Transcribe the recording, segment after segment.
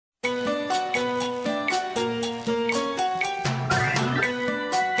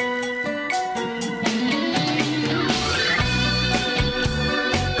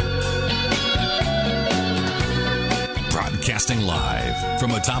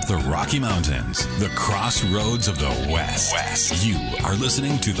atop the Rocky Mountains, the crossroads of the West. You are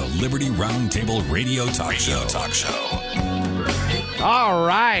listening to the Liberty Roundtable Radio Talk Show. All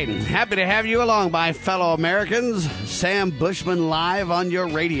right. Happy to have you along, my fellow Americans. Sam Bushman live on your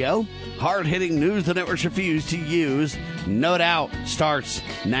radio. Hard-hitting news the networks refuse to use. No doubt starts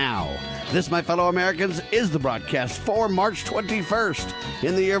now. This, my fellow Americans, is the broadcast for March 21st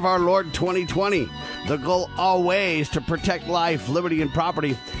in the year of our Lord 2020. The goal always to protect life, liberty, and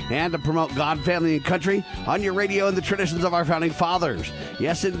property, and to promote God, family, and country on your radio and the traditions of our founding fathers.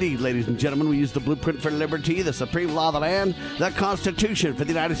 Yes, indeed, ladies and gentlemen, we use the blueprint for liberty, the supreme law of the land, the Constitution for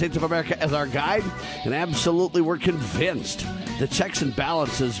the United States of America as our guide, and absolutely we're convinced the checks and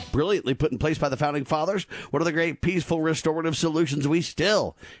balances brilliantly put in place by the founding fathers, one of the great peaceful restorative solutions we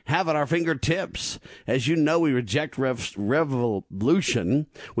still have at our fingertips. As you know, we reject revolution.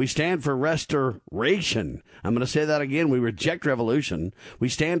 We stand for restoration. I'm going to say that again. We reject revolution. We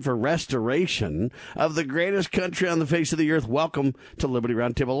stand for restoration of the greatest country on the face of the earth. Welcome to Liberty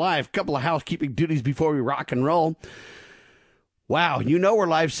Roundtable Live. Couple of housekeeping duties before we rock and roll. Wow, you know we're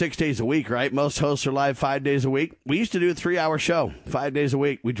live 6 days a week, right? Most hosts are live 5 days a week. We used to do a 3-hour show 5 days a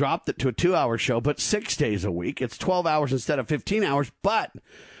week. We dropped it to a 2-hour show, but 6 days a week. It's 12 hours instead of 15 hours, but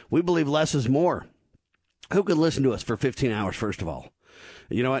we believe less is more. Who can listen to us for 15 hours, first of all?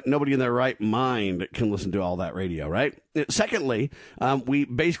 You know what? Nobody in their right mind can listen to all that radio, right? Secondly, we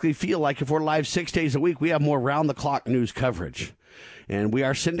basically feel like if we're live 6 days a week, we have more round-the-clock news coverage. And we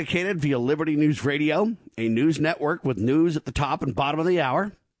are syndicated via Liberty News Radio, a news network with news at the top and bottom of the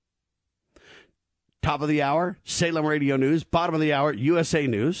hour. Top of the hour, Salem Radio News. Bottom of the hour, USA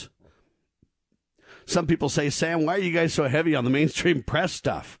News. Some people say, Sam, why are you guys so heavy on the mainstream press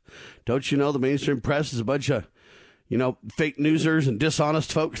stuff? Don't you know the mainstream press is a bunch of, fake newsers and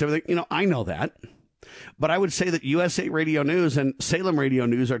dishonest folks and everything? I know that. But I would say that USA Radio News and Salem Radio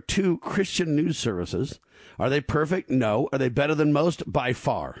News are two Christian news services. Are they perfect? No. Are they better than most? By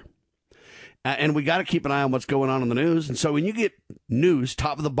far. And we got to keep an eye on what's going on in the news. And so when you get news,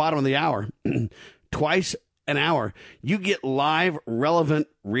 top of the bottom of the hour, twice an hour, you get live, relevant,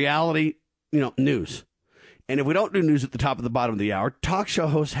 reality, news. And if we don't do news at the top of the bottom of the hour, talk show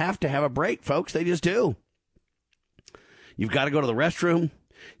hosts have to have a break, folks. They just do. You've got to go to the restroom.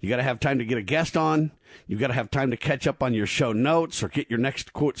 You got to have time to get a guest on. You've got to have time to catch up on your show notes or get your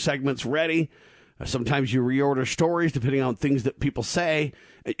next quote segments ready. Sometimes you reorder stories depending on things that people say.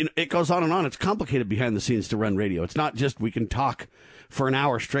 It goes on and on. It's complicated behind the scenes to run radio. It's not just we can talk for an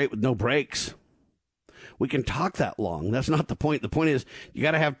hour straight with no breaks. We can talk that long. That's not the point. The point is you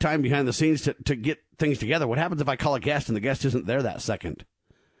got to have time behind the scenes to get things together. What happens if I call a guest and the guest isn't there that second?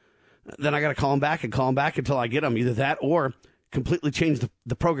 Then I got to call him back until I get him. Either that or completely change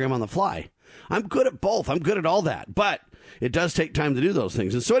the program on the fly. I'm good at both. I'm good at all that. But it does take time to do those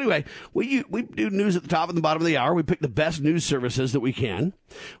things. And so anyway, we do news at the top and the bottom of the hour. We pick the best news services that we can.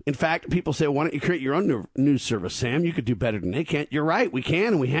 In fact, people say, why don't you create your own news service, Sam? You could do better than they can. You're right. We can,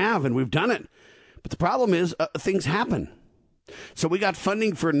 and we have, and we've done it. But the problem is things happen. So we got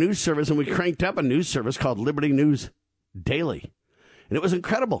funding for a news service, and we cranked up a news service called Liberty News Daily. And it was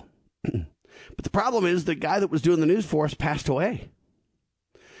incredible. But the problem is the guy that was doing the news for us passed away.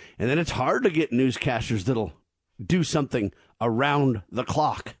 And then it's hard to get newscasters that'll do something around the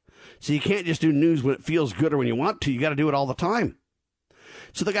clock. So you can't just do news when it feels good or when you want to. You got to do it all the time.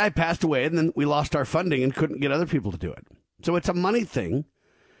 So the guy passed away, and then we lost our funding and couldn't get other people to do it. So it's a money thing.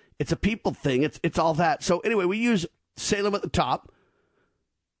 It's a people thing. It's all that. So anyway, we use Salem at the top,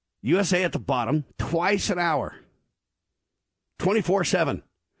 USA at the bottom, twice an hour, 24/7.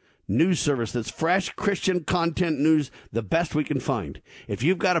 News service that's fresh Christian content news, the best we can find. If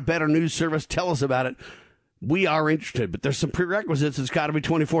you've got a better news service, tell us about it. We are interested, but there's some prerequisites. It's got to be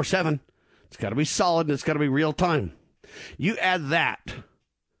 24/7. It's got to be solid, and it's got to be real time. You add that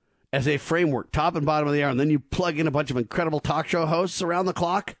as a framework, top and bottom of the hour, and then you plug in a bunch of incredible talk show hosts around the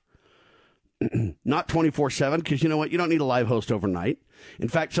clock. Not 24/7, because you know what? You don't need a live host overnight. In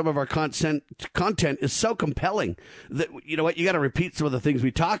fact, some of our content is so compelling that, you know what? You got to repeat some of the things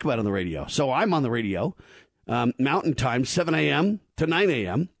we talk about on the radio. So I'm on the radio, Mountain Time, 7 a.m. to 9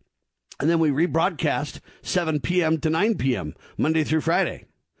 a.m., and then we rebroadcast 7 p.m. to 9 p.m., Monday through Friday.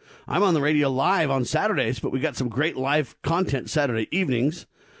 I'm on the radio live on Saturdays, but we got some great live content Saturday evenings,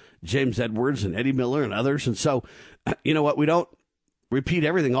 James Edwards and Eddie Miller and others. And so, you know what? We don't repeat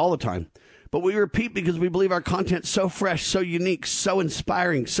everything all the time. But we repeat because we believe our content's so fresh, so unique, so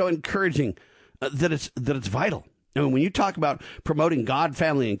inspiring, so encouraging that it's vital. I mean, when you talk about promoting God,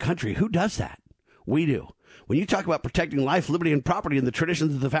 family, and country, who does that? We do. When you talk about protecting life, liberty, and property and the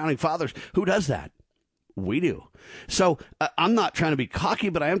traditions of the founding fathers, who does that? We do. So I'm not trying to be cocky,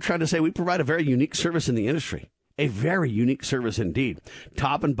 but I am trying to say we provide a very unique service in the industry. A very unique service indeed.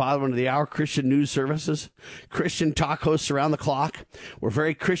 Top and bottom of the hour, Christian news services, Christian talk hosts around the clock. We're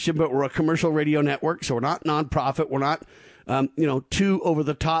very Christian, but we're a commercial radio network, so we're not nonprofit. We're not, too over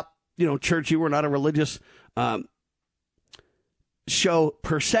the top, churchy. We're not a religious show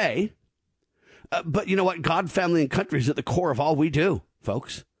per se. But you know what? God, family, and country is at the core of all we do,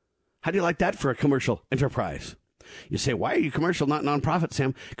 folks. How do you like that for a commercial enterprise? You say, why are you commercial, not nonprofit,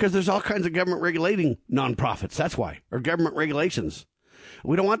 Sam? Because there's all kinds of government regulating nonprofits. That's why. Or government regulations.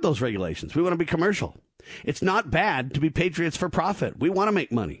 We don't want those regulations. We want to be commercial. It's not bad to be patriots for profit. We want to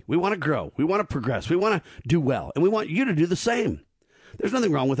make money. We want to grow. We want to progress. We want to do well. And we want you to do the same. There's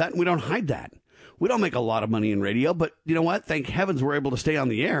nothing wrong with that, and we don't hide that. We don't make a lot of money in radio, but you know what? Thank heavens we're able to stay on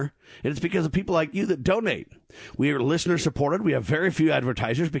the air. And it's because of people like you that donate. We are listener supported. We have very few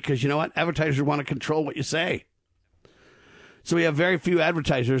advertisers because you know what? Advertisers want to control what you say. So we have very few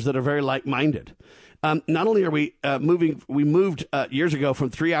advertisers that are very like-minded. Not only are we we moved years ago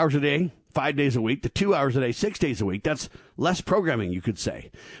from 3 hours a day, 5 days a week, to 2 hours a day, 6 days a week. That's less programming, you could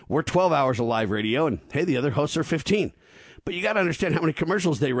say. We're 12 hours of live radio, and hey, the other hosts are 15. But you got to understand how many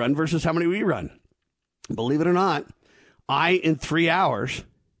commercials they run versus how many we run. Believe it or not, in 3 hours,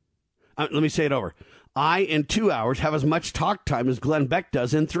 let me say it over. In 2 hours have as much talk time as Glenn Beck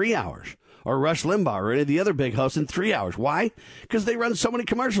does in 3 hours, or Rush Limbaugh, or any of the other big hosts in 3 hours. Why? Because they run so many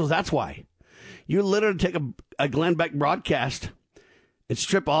commercials. That's why. You literally take a Glenn Beck broadcast and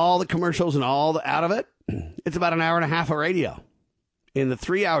strip all the commercials and all out of it. It's about an hour and a half of radio. In the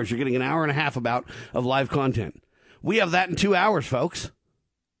 3 hours, you're getting an hour and a half of live content. We have that in 2 hours, folks.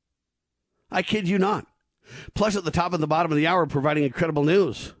 I kid you not. Plus, at the top and the bottom of the hour, providing incredible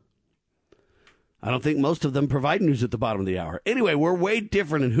news. I don't think most of them provide news at the bottom of the hour. Anyway, we're way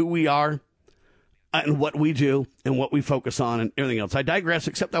different in who we are and what we do and what we focus on and everything else. I digress,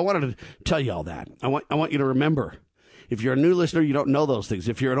 except I wanted to tell you all that. I want you to remember. If you're a new listener, you don't know those things.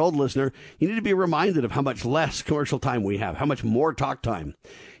 If you're an old listener, you need to be reminded of how much less commercial time we have, how much more talk time.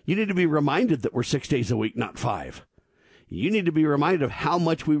 You need to be reminded that we're 6 days a week, not 5. You need to be reminded of how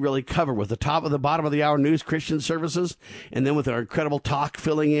much we really cover with the top and the bottom of the hour news, Christian services, and then with our incredible talk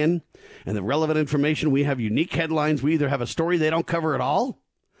filling in and the relevant information. We have unique headlines. We either have a story they don't cover at all,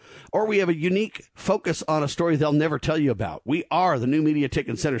 or we have a unique focus on a story they'll never tell you about. We are the new media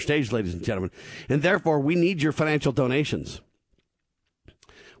taking center stage, ladies and gentlemen, and therefore we need your financial donations.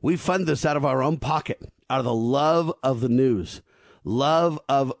 We fund this out of our own pocket, out of the love of the news, love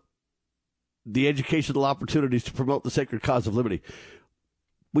of the educational opportunities to promote the sacred cause of liberty.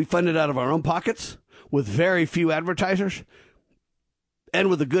 We fund it out of our own pockets with very few advertisers and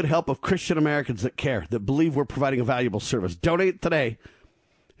with the good help of Christian Americans that care, that believe we're providing a valuable service. Donate today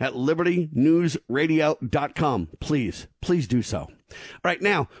at libertynewsradio.com. Please do so. All right,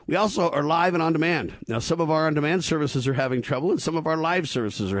 now, we also are live and on demand. Now, some of our on-demand services are having trouble, and some of our live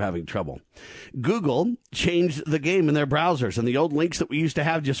services are having trouble. Google changed the game in their browsers, and the old links that we used to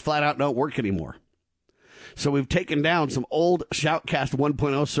have just flat out don't work anymore. So we've taken down some old Shoutcast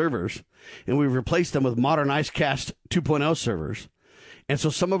 1.0 servers, and we've replaced them with modern Icecast 2.0 servers. And so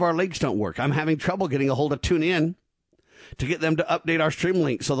some of our links don't work. I'm having trouble getting a hold of TuneIn to get them to update our stream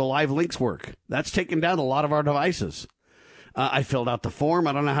link so the live links work. That's taken down a lot of our devices. I filled out the form.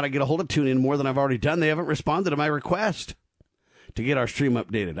 I don't know how to get a hold of TuneIn more than I've already done. They haven't responded to my request to get our stream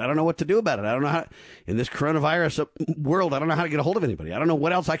updated. I don't know what to do about it. I don't know how, in this coronavirus world, I don't know how to get a hold of anybody. I don't know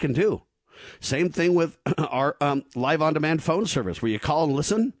what else I can do. Same thing with our live on-demand phone service where you call and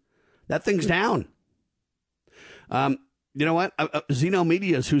listen. That thing's down. You know what? Zeno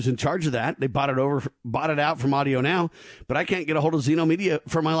Media is who's in charge of that. They bought it out from Audio Now, but I can't get a hold of Zeno Media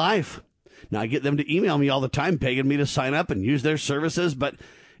for my life. Now, I get them to email me all the time, begging me to sign up and use their services, but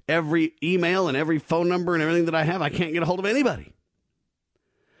every email and every phone number and everything that I have, I can't get a hold of anybody.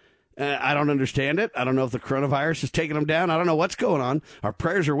 I don't understand it. I don't know if the coronavirus is taking them down. I don't know what's going on. Our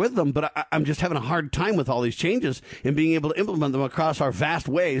prayers are with them, but I'm just having a hard time with all these changes and being able to implement them across our vast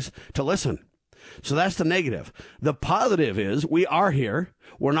ways to listen. So that's the negative. The positive is we are here.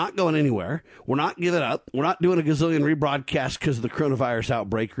 We're not going anywhere. We're not giving up. We're not doing a gazillion rebroadcasts because of the coronavirus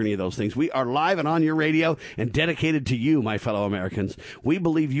outbreak or any of those things. We are live and on your radio and dedicated to you, my fellow Americans. We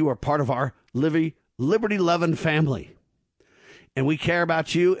believe you are part of our liberty-loving family. And we care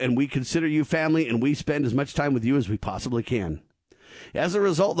about you, and we consider you family, and we spend as much time with you as we possibly can. As a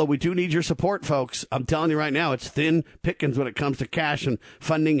result, though, we do need your support, folks. I'm telling you right now, it's thin pickings when it comes to cash and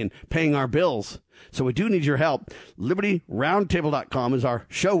funding and paying our bills. So we do need your help. LibertyRoundtable.com is our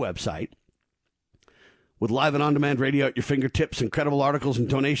show website with live and on-demand radio at your fingertips, incredible articles and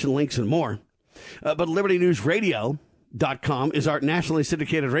donation links and more. But LibertyNewsRadio.com is our nationally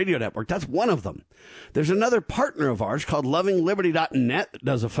syndicated radio network. That's one of them. There's another partner of ours called LovingLiberty.net that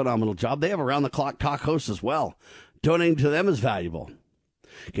does a phenomenal job. They have around-the-clock talk hosts as well. Donating to them is valuable.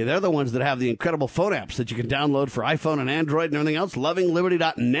 Okay, they're the ones that have the incredible phone apps that you can download for iPhone and Android and everything else,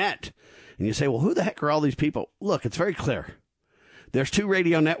 LovingLiberty.net. And you say, well, who the heck are all these people? Look, it's very clear. There's two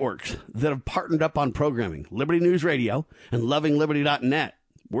radio networks that have partnered up on programming, Liberty News Radio and LovingLiberty.net.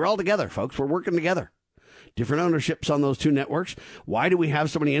 We're all together, folks. We're working together. Different ownerships on those two networks. Why do we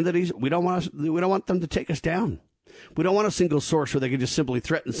have so many entities? We don't want them to take us down. We don't want a single source where they can just simply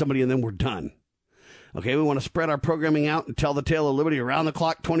threaten somebody and then we're done. Okay, we want to spread our programming out and tell the tale of liberty around the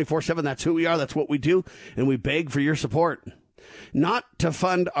clock, 24/7. That's who we are. That's what we do. And we beg for your support. Not to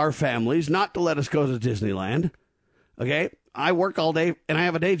fund our families, not to let us go to Disneyland. Okay, I work all day and I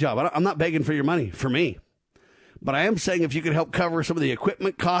have a day job. I'm not begging for your money, for me. But I am saying if you could help cover some of the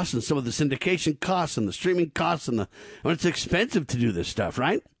equipment costs and some of the syndication costs and the streaming costs it's expensive to do this stuff,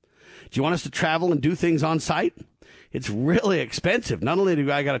 right? Do you want us to travel and do things on site? It's really expensive. Not only do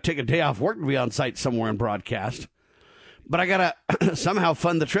I got to take a day off work to be on site somewhere and broadcast, but I got to somehow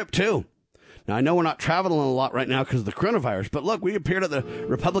fund the trip too. Now, I know we're not traveling a lot right now because of the coronavirus, but look, we appeared at the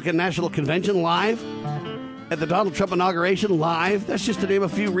Republican National Convention live, at the Donald Trump inauguration live. That's just to name a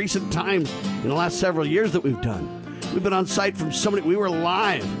few recent times in the last several years that we've done. We've been on site from we were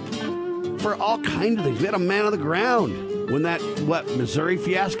live for all kinds of things. We had a man on the ground when that, Missouri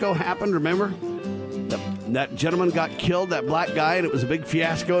fiasco happened, remember? That gentleman got killed, that black guy, and it was a big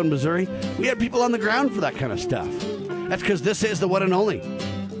fiasco in Missouri. We had people on the ground for that kind of stuff. That's because this is the one and only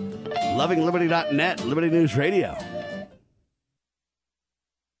LovingLiberty.net, Liberty News Radio.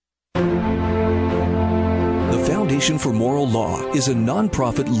 Foundation for Moral Law is a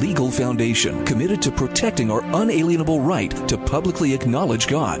nonprofit legal foundation committed to protecting our unalienable right to publicly acknowledge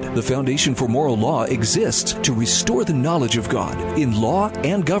God. The Foundation for Moral Law exists to restore the knowledge of God in law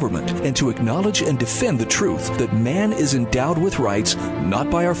and government and to acknowledge and defend the truth that man is endowed with rights not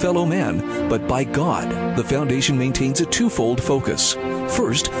by our fellow man, but by God. The foundation maintains a twofold focus.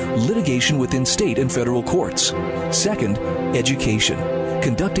 First, litigation within state and federal courts. Second, education.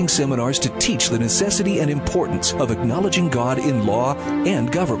 Conducting seminars to teach the necessity and importance of acknowledging God in law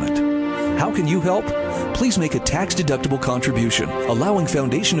and government. How can you help? Please make a tax-deductible contribution, allowing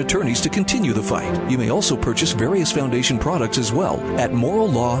foundation attorneys to continue the fight. You may also purchase various foundation products as well at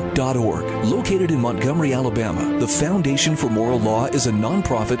morallaw.org. Located in Montgomery, Alabama, the Foundation for Moral Law is a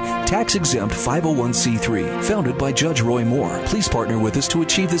nonprofit, tax-exempt 501c3 founded by Judge Roy Moore. Please partner with us to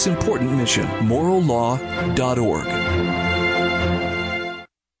achieve this important mission. morallaw.org.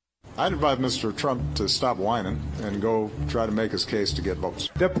 I'd advise Mr. Trump to stop whining and go try to make his case to get votes.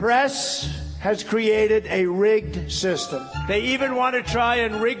 The press has created a rigged system. They even want to try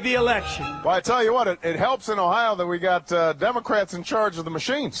and rig the election. Well, I tell you what, it helps in Ohio that we got Democrats in charge of the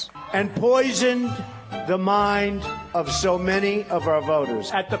machines. And poisoned the mind of so many of our voters.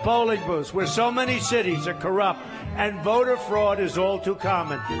 At the polling booths, where so many cities are corrupt and voter fraud is all too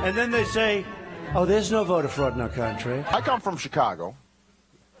common. And then they say, oh, there's no voter fraud in our country. I come from Chicago.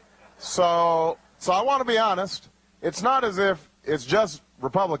 So I want to be honest. It's not as if it's just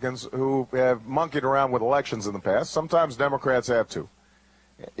Republicans who have monkeyed around with elections in the past. Sometimes Democrats have too.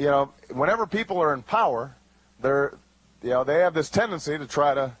 You know, whenever people are in power, they have this tendency to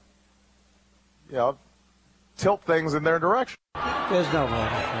try to, tilt things in their direction. There's no voter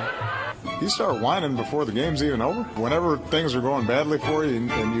fraud. You start whining before the game's even over. Whenever things are going badly for you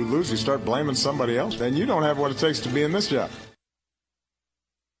and you lose, you start blaming somebody else. Then you don't have what it takes to be in this job.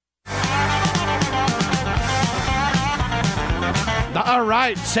 All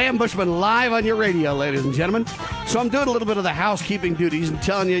right, Sam Bushman live on your radio, ladies and gentlemen. So I'm doing a little bit of the housekeeping duties and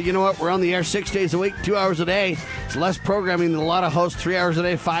telling you, you know what, we're on the air 6 days a week, 2 hours a day. It's less programming than a lot of hosts, 3 hours a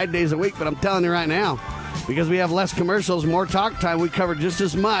day, 5 days a week. But I'm telling you right now, because we have less commercials, more talk time, we cover just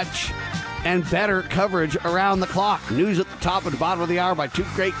as much and better coverage around the clock. News at the top and bottom of the hour by two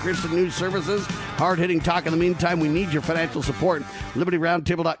great Christian news services. Hard-hitting talk. In the meantime, we need your financial support.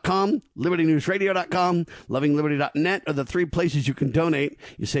 LibertyRoundtable.com, LibertyNewsRadio.com, LovingLiberty.net are the three places you can donate.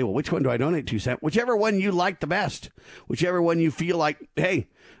 You say, well, which one do I donate to, Sam? Whichever one you like the best. Whichever one you feel like, hey,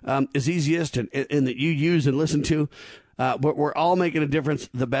 is easiest and that you use and listen to. But we're all making a difference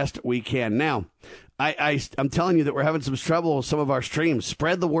the best we can. Now, I'm telling you that we're having some trouble with some of our streams.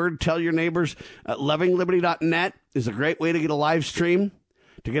 Spread the word. Tell your neighbors. LovingLiberty.net is a great way to get a live stream,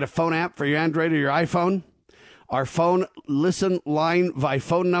 to get a phone app for your Android or your iPhone. Our phone listen line by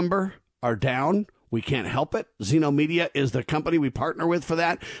phone number are down. We can't help it. Zeno Media is the company we partner with for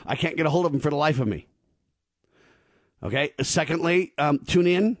that. I can't get a hold of them for the life of me. Okay. Secondly,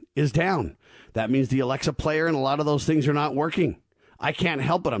 TuneIn is down. That means the Alexa player and a lot of those things are not working. I can't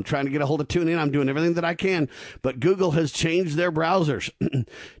help it. I'm trying to get a hold of TuneIn. I'm doing everything that I can. But Google has changed their browsers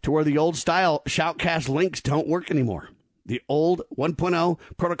to where the old style Shoutcast links don't work anymore. The old 1.0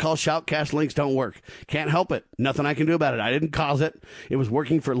 protocol Shoutcast links don't work. Can't help it. Nothing I can do about it. I didn't cause it. It was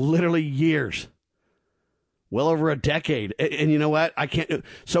working for literally years. Well over a decade. And you know what? I can't.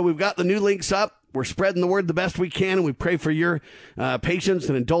 So we've got the new links up. We're spreading the word the best we can, and we pray for your patience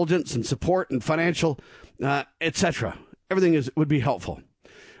and indulgence and support and financial, etc. Everything would be helpful.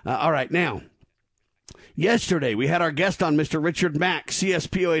 All right, now, yesterday we had our guest on, Mr. Richard Mack,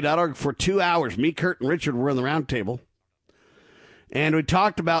 CSPOA.org, for 2 hours. Me, Kurt, and Richard were on the round table. And we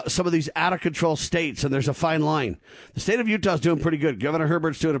talked about some of these out-of-control states, and there's a fine line. The state of Utah is doing pretty good. Governor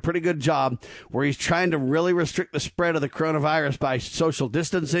Herbert's doing a pretty good job where he's trying to really restrict the spread of the coronavirus by social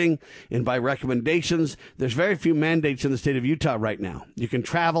distancing and by recommendations. There's very few mandates in the state of Utah right now. You can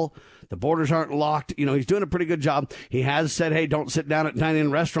travel. The borders aren't locked. You know, he's doing a pretty good job. He has said, hey, don't sit down at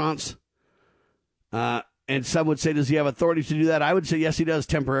dine-in restaurants. And some would say, does he have authority to do that? I would say, yes, he does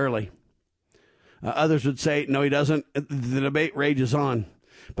temporarily. Others would say, no, he doesn't. The debate rages on.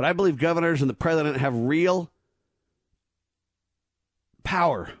 But I believe governors and the president have real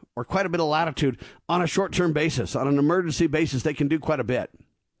power or quite a bit of latitude on a short-term basis. On an emergency basis, they can do quite a bit.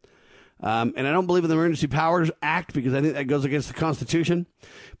 And I don't believe in the Emergency Powers Act because I think that goes against the Constitution.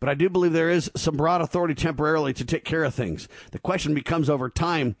 But I do believe there is some broad authority temporarily to take care of things. The question becomes over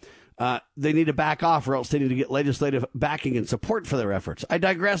time, they need to back off or else they need to get legislative backing and support for their efforts. I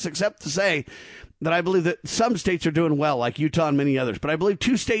digress, except to say that I believe that some states are doing well, like Utah and many others. But I believe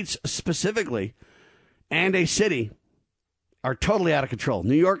 2 states specifically and a city are totally out of control.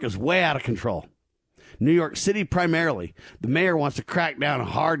 New York is way out of control. New York City primarily. The mayor wants to crack down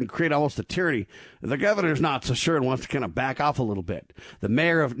hard and create almost a tyranny. The governor's not so sure and wants to kind of back off a little bit. The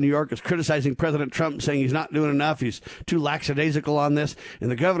mayor of New York is criticizing President Trump, saying he's not doing enough. He's too lackadaisical on this. And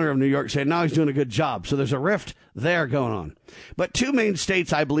the governor of New York saying, no, he's doing a good job. So there's a rift there going on. But 2 main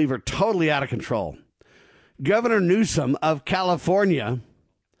states, I believe, are totally out of control. Governor Newsom of California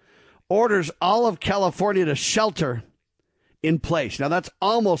orders all of California to shelter in place. Now, that's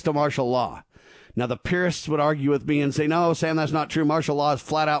almost a martial law. Now, the purists would argue with me and say, no, Sam, that's not true. Martial law is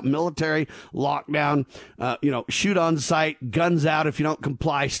flat out military lockdown, shoot on sight, guns out if you don't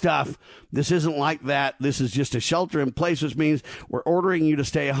comply stuff. This isn't like that. This is just a shelter in place, which means we're ordering you to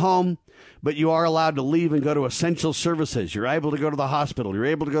stay home, but you are allowed to leave and go to essential services. You're able to go to the hospital. You're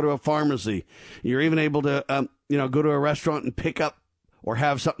able to go to a pharmacy. You're even able to, go to a restaurant and pick up or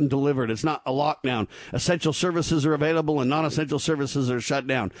have something delivered. It's not a lockdown. Essential services are available and non-essential services are shut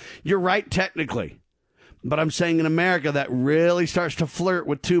down. You're right, technically. But I'm saying in America that really starts to flirt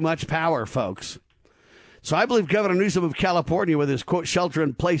with too much power, folks. So I believe Governor Newsom of California with his, quote, shelter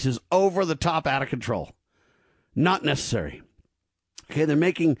in place is over the top out of control. Not necessary. Okay, they're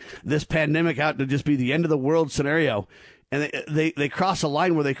making this pandemic out to just be the end of the world scenario. And they cross a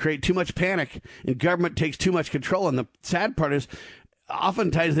line where they create too much panic and government takes too much control. And the sad part is,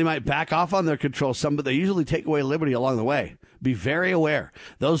 oftentimes they might back off on their control some, but they usually take away liberty along the way. Be very aware.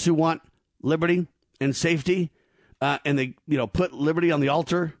 Those who want liberty and safety, and they put liberty on the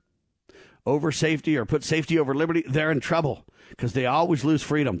altar over safety or put safety over liberty, they're in trouble because they always lose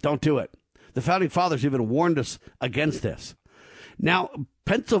freedom. Don't do it. The Founding Fathers even warned us against this. Now,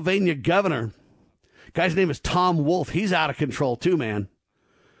 Pennsylvania governor, guy's name is Tom Wolf. He's out of control too, man.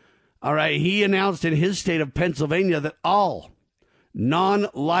 All right. He announced in his state of Pennsylvania that all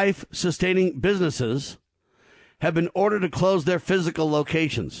non-life sustaining businesses have been ordered to close their physical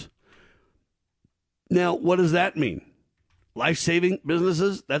locations. Now, what does that mean? Life-saving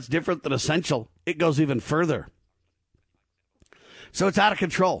businesses? That's different than essential. It goes even further. So it's out of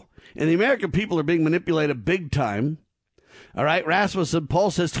control. And the American people are being manipulated big time. All right, Rasmussen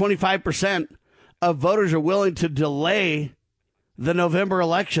poll says 25% of voters are willing to delay the November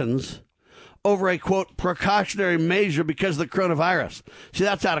elections over a, quote, precautionary measure because of the coronavirus. See,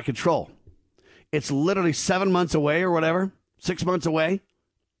 that's out of control. It's literally 7 months away or whatever, 6 months away,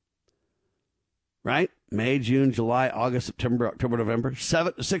 right? May, June, July, August, September, October, November,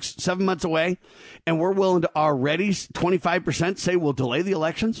 7 months away. And we're willing to already, 25% say we'll delay the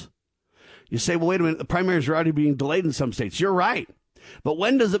elections. You say, well, wait a minute, the primaries are already being delayed in some states. You're right. But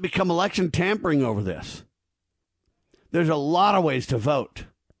when does it become election tampering over this? There's a lot of ways to vote.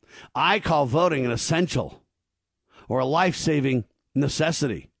 I call voting an essential or a life-saving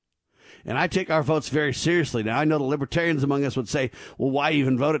necessity. And I take our votes very seriously. Now, I know the libertarians among us would say, well, why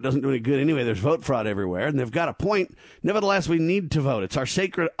even vote? It doesn't do any good anyway. There's vote fraud everywhere. And they've got a point. Nevertheless, we need to vote. It's our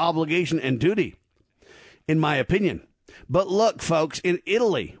sacred obligation and duty, in my opinion. But look, folks, in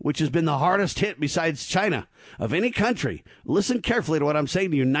Italy, which has been the hardest hit besides China of any country, listen carefully to what I'm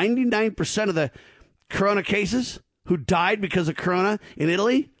saying to you. 99% of the corona cases who died because of corona in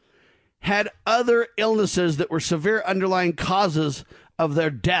Italy had other illnesses that were severe underlying causes of their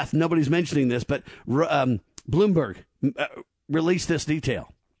death. Nobody's mentioning this, but Bloomberg released this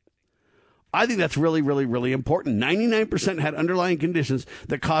detail. I think that's really, really, really important. 99% had underlying conditions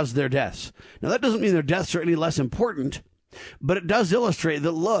that caused their deaths. Now, that doesn't mean their deaths are any less important, but it does illustrate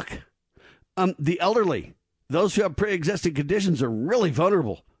that, look, the elderly, those who have pre-existing conditions are really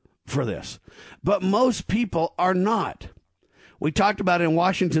vulnerable for this. But most people are not. We talked about it in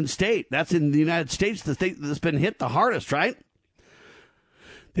Washington State. That's in the United States, the state that's been hit the hardest, right?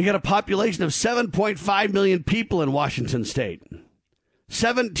 They got a population of 7.5 million people in Washington State.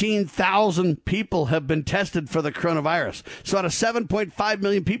 17,000 people have been tested for the coronavirus. So out of 7.5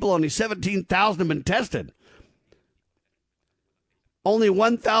 million people, only 17,000 have been tested. Only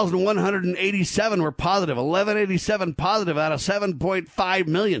 1,187 were positive, 1,187 positive out of 7.5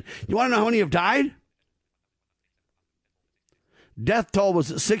 million. You want to know how many have died? Death toll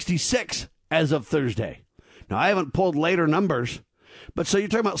was at 66 as of Thursday. Now, I haven't pulled later numbers, but so you're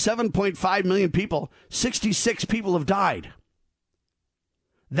talking about 7.5 million people, 66 people have died.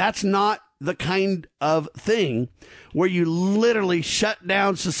 That's not the kind of thing where you literally shut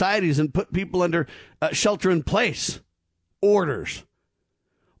down societies and put people under shelter-in-place orders,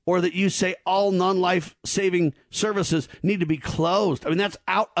 or that you say all non-life-saving services need to be closed. I mean, that's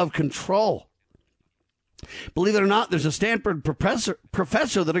out of control. Believe it or not, there's a Stanford professor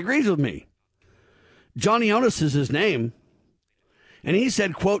that agrees with me. Johnny Onis is his name, and he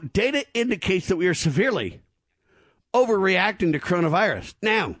said, quote, data indicates that we are severely overreacting to coronavirus.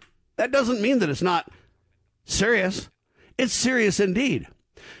 Now, that doesn't mean that it's not serious. It's serious indeed.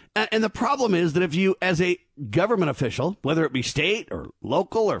 And the problem is that if you, as a government official, whether it be state or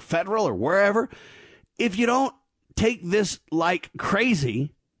local or federal or wherever, if you don't take this like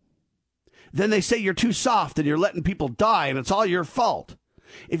crazy, then they say you're too soft and you're letting people die and it's all your fault.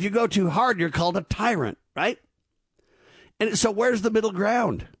 If you go too hard, you're called a tyrant, right? And so where's the middle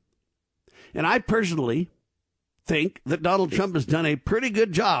ground? And I personally think that Donald Trump has done a pretty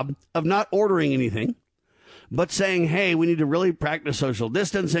good job of not ordering anything, but saying, hey, we need to really practice social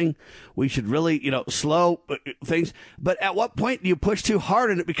distancing. We should really, slow things. But at what point do you push too hard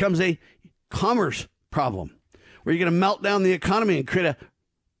and it becomes a commerce problem where you're going to melt down the economy and create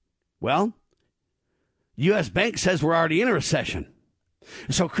U.S. Bank says we're already in a recession.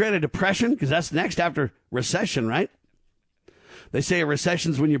 So create a depression, because that's next after recession, right? They say a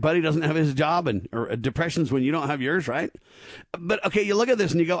recession's when your buddy doesn't have his job, or a depression's when you don't have yours, right? But, okay, you look at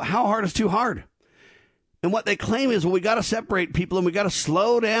this and you go, how hard is too hard? And what they claim is, well, we got to separate people and we got to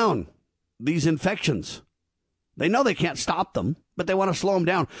slow down these infections. They know they can't stop them, but they want to slow them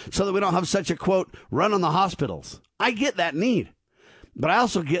down so that we don't have such a, quote, run on the hospitals. I get that need. But I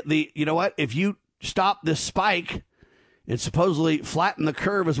also get if you stop this spike and supposedly flatten the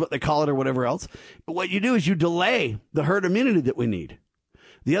curve is what they call it or whatever else, what you do is you delay the herd immunity that we need.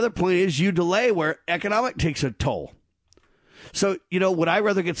 The other point is you delay where economic takes a toll. So, would I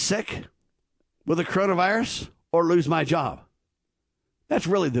rather get sick with the coronavirus or lose my job? That's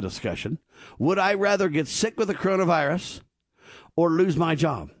really the discussion. Would I rather get sick with the coronavirus or lose my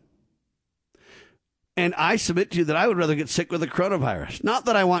job? And I submit to you that I would rather get sick with the coronavirus. Not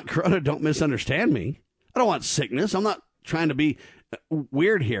that I want corona, don't misunderstand me. I don't want sickness. I'm not trying to be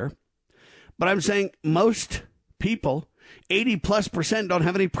weird here. But I'm saying most people, 80+% don't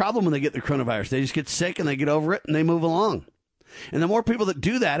have any problem when they get the coronavirus. They just get sick and they get over it and they move along. And the more people that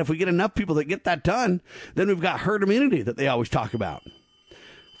do that, if we get enough people that get that done, then we've got herd immunity that they always talk about.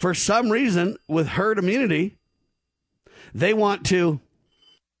 For some reason, with herd immunity, they want to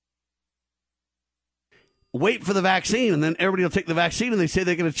wait for the vaccine, and then everybody will take the vaccine, and they say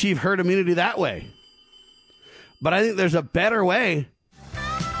they can achieve herd immunity that way. But I think there's a better way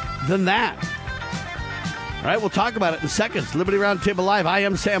than that. All right, we'll talk about it in seconds. Liberty Roundtable Live. I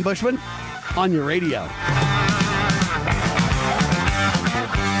am Sam Bushman on your radio.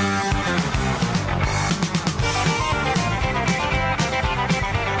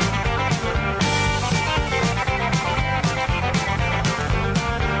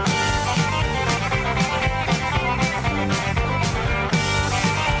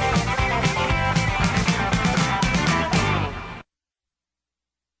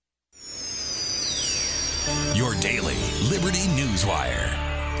 Your daily Liberty News Wire.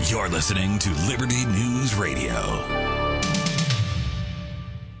 You're listening to Liberty News Radio.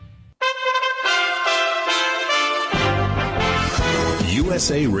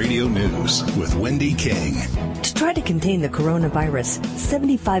 USA Radio News with Wendy King. try to contain the coronavirus,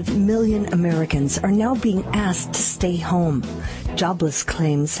 75 million Americans are now being asked to stay home. Jobless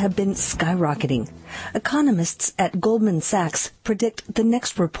claims have been skyrocketing. Economists at Goldman Sachs predict the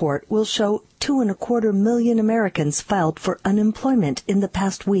next report will show 2.25 million Americans filed for unemployment in the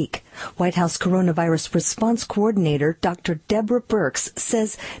past week. White House coronavirus response coordinator Dr. Deborah Birx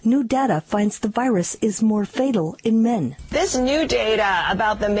says new data finds the virus is more fatal in men. This new data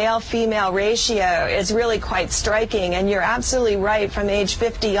about the male-female ratio is really quite striking, and you're absolutely right. From age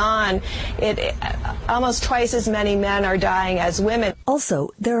 50 on, almost twice as many men are dying as women. Also,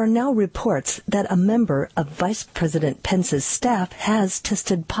 there are now reports that a member of Vice President Pence's staff has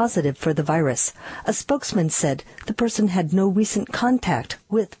tested positive for the virus. A spokesman said the person had no recent contact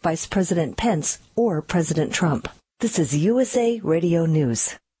with Vice President Pence or President Trump. This is USA Radio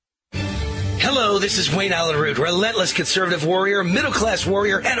News. Hello, this is Wayne Allen Root, relentless conservative warrior, middle-class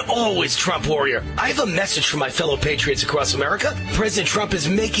warrior, and always Trump warrior. I have a message for my fellow patriots across America. President Trump is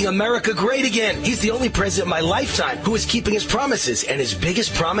making America great again. He's the only president in my lifetime who is keeping his promises, and his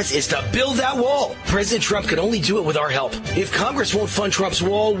biggest promise is to build that wall. President Trump can only do it with our help. If Congress won't fund Trump's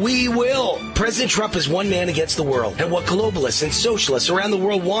wall, we will. President Trump is one man against the world, and what globalists and socialists around the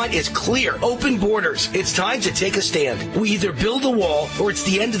world want is clear, open borders. It's time to take a stand. We either build a wall, or it's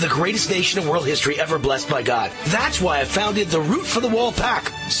the end of the greatest nation in world history ever blessed by God. That's why I founded the Root for the Wall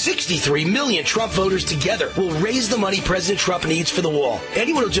PAC. 63 million Trump voters together will raise the money President Trump needs for the wall.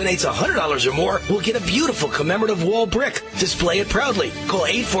 Anyone who donates $100 or more will get a beautiful commemorative wall brick. Display it proudly. Call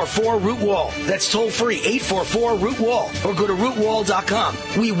 844-ROOT-WALL. That's toll free, 844-ROOT-WALL. Or go to rootwall.com.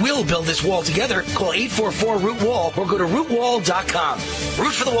 We will build this wall together. Call 844-ROOT-WALL or go to rootwall.com.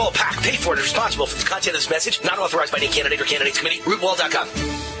 Root for the Wall PAC. Paid for and responsible for the content of this message. Not authorized by any candidate or candidates committee. Rootwall.com.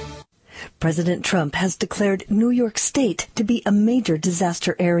 President Trump has declared New York State to be a major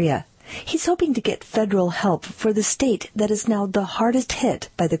disaster area. He's hoping to get federal help for the state that is now the hardest hit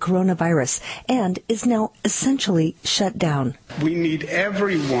by the coronavirus and is now essentially shut down. We need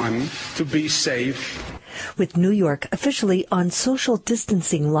everyone to be safe. With New York officially on social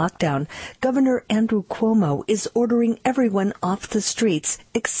distancing lockdown, Governor Andrew Cuomo is ordering everyone off the streets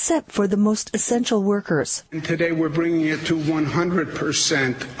except for the most essential workers. And today we're bringing it to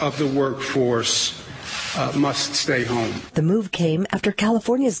 100% of the workforce must stay home. The move came after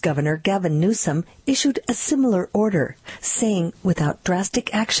California's Governor Gavin Newsom issued a similar order, saying without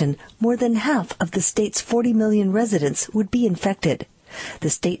drastic action, more than half of the state's 40 million residents would be infected. The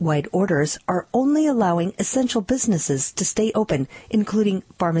statewide orders are only allowing essential businesses to stay open, including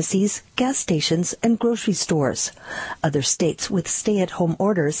pharmacies, gas stations, and grocery stores. Other states with stay-at-home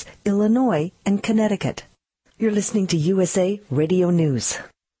orders, Illinois and Connecticut. You're listening to USA Radio News.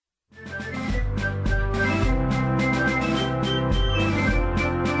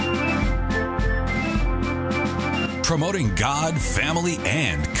 Promoting God, family,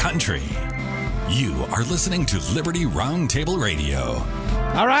 and country. You are listening to Liberty Roundtable Radio.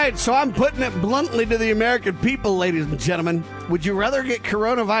 All right, so I'm putting it bluntly to the American people, ladies and gentlemen. Would you rather get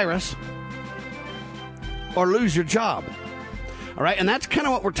coronavirus or lose your job? All right, and that's kind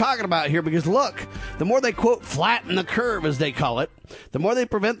of what we're talking about here, because look, the more they, quote, flatten the curve, as they call it, the more they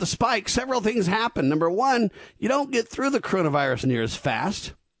prevent the spike, several things happen. Number one, you don't get through the coronavirus near as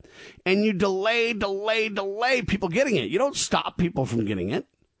fast, and you delay people getting it. You don't stop people from getting it.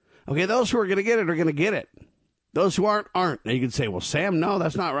 Okay, those who are going to get it are going to get it. Those who aren't. Now you can say, well, Sam, no,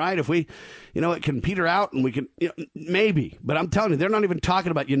 that's not right. If we, it can peter out and we can, maybe. But I'm telling you, they're not even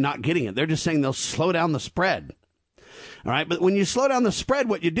talking about you not getting it. They're just saying they'll slow down the spread. All right, but when you slow down the spread,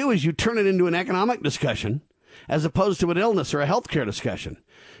 what you do is you turn it into an economic discussion as opposed to an illness or a healthcare discussion.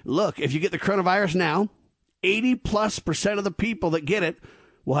 Look, if you get the coronavirus now, 80+% of the people that get it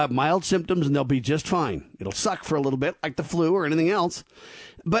will have mild symptoms and they'll be just fine. It'll suck for a little bit like the flu or anything else.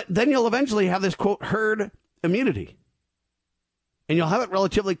 But then you'll eventually have this, quote, herd immunity. And you'll have it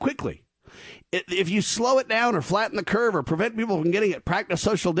relatively quickly. If you slow it down or flatten the curve or prevent people from getting it, practice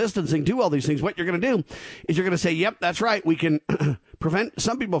social distancing, do all these things, what you're going to do is you're going to say, yep, that's right, we can prevent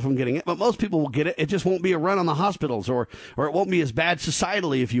some people from getting it, but most people will get it. It just won't be a run on the hospitals or it won't be as bad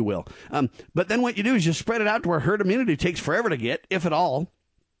societally, if you will. But then what you do is you spread it out to where herd immunity takes forever to get, if at all.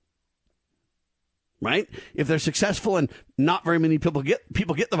 Right? If they're successful and not very many people get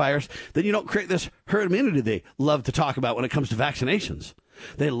the virus, then you don't create this herd immunity they love to talk about when it comes to vaccinations.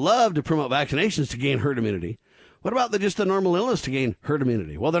 They love to promote vaccinations to gain herd immunity. What about just the normal illness to gain herd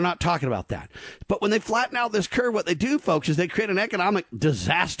immunity? Well, they're not talking about that. But when they flatten out this curve, what they do, folks, is they create an economic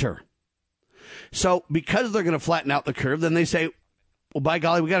disaster. So because they're going to flatten out the curve, then they say, well, by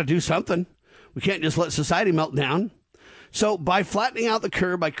golly, we got to do something. We can't just let society melt down. So by flattening out the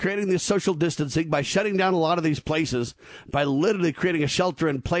curve, by creating this social distancing, by shutting down a lot of these places, by literally creating a shelter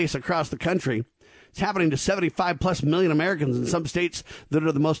in place across the country, it's happening to 75 plus million Americans in some states that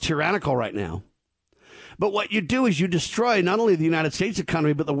are the most tyrannical right now. But what you do is you destroy not only the United States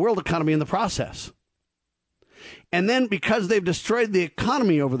economy, but the world economy in the process. And then because they've destroyed the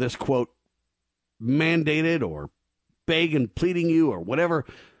economy over this, quote, mandated or beg and pleading you or whatever,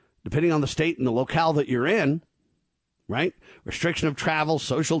 depending on the state and the locale that you're in, right? Restriction of travel,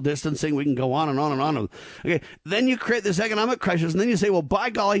 social distancing, we can go on and on and on. Okay, then you create this economic crisis, and then you say, well, by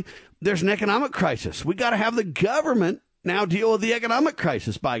golly, there's an economic crisis. We got to have the government now deal with the economic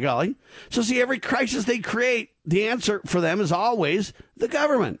crisis, by golly. So see, every crisis they create, the answer for them is always the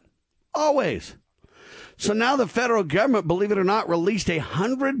government. Always. So now the federal government, believe it or not, released a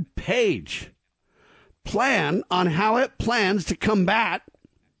 100-page plan on how it plans to combat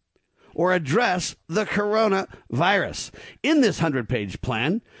or address the coronavirus. In this 100-page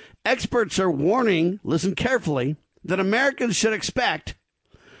plan, experts are warning, listen carefully, that Americans should expect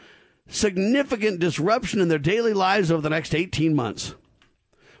significant disruption in their daily lives over the next 18 months.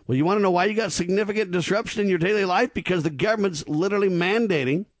 Well, you want to know why you got significant disruption in your daily life? Because the government's literally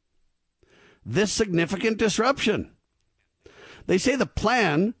mandating this significant disruption. They say the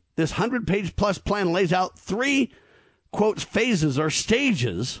plan, this 100-page plus plan, lays out 3, quote, phases or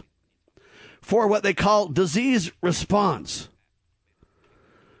stages for what they call disease response.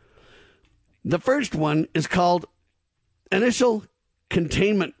 The first one is called initial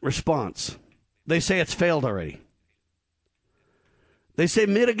containment response. They say it's failed already. They say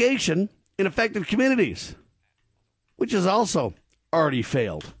mitigation in affected communities, which has also already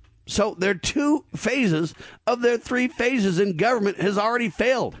failed. So their 2 phases of their 3 phases in government has already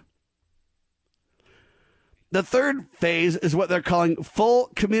failed. The third phase is what they're calling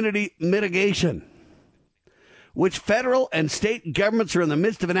full community mitigation, which federal and state governments are in the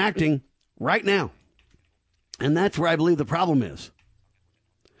midst of enacting right now. And that's where I believe the problem is.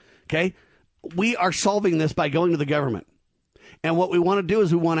 Okay? We are solving this by going to the government. And what we want to do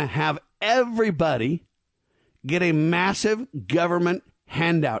is we want to have everybody get a massive government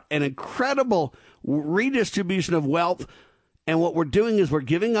handout, an incredible redistribution of wealth. And what we're doing is we're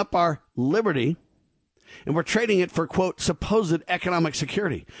giving up our liberty and we're trading it for, quote, supposed economic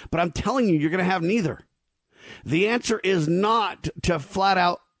security. But I'm telling you, you're going to have neither. The answer is not to flat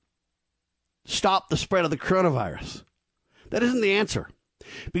out stop the spread of the coronavirus. That isn't the answer.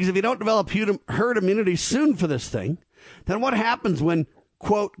 Because if you don't develop herd immunity soon for this thing, then what happens when,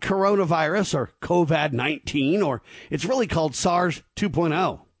 quote, coronavirus or COVID-19, or it's really called SARS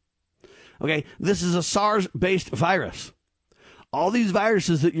 2.0. Okay, this is a SARS-based virus. All these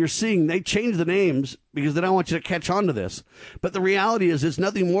viruses that you're seeing, they change the names because they don't want you to catch on to this. But the reality is it's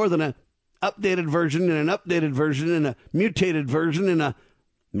nothing more than an updated version and an updated version and a mutated version and a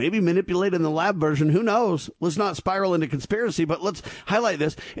maybe manipulated in the lab version. Who knows? Let's not spiral into conspiracy, but let's highlight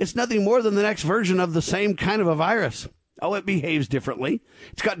this. It's nothing more than the next version of the same kind of a virus. Oh, it behaves differently.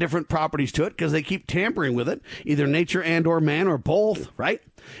 It's got different properties to it because they keep tampering with it, either nature and or man or both, right?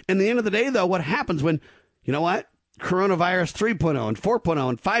 And at the end of the day, though, what happens when, you know what? Coronavirus 3.0 and 4.0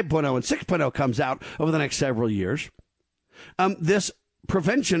 and 5.0 and 6.0 comes out over the next several years. This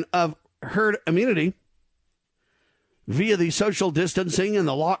prevention of herd immunity via the social distancing and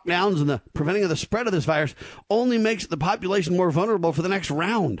the lockdowns and the preventing of the spread of this virus only makes the population more vulnerable for the next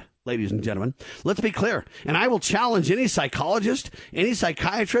round, ladies and gentlemen. Let's be clear. And I will challenge any psychologist, any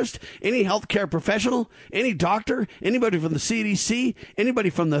psychiatrist, any healthcare professional, any doctor, anybody from the CDC, anybody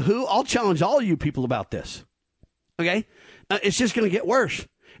from the WHO. I'll challenge all you people about this. Okay? It's just going to get worse.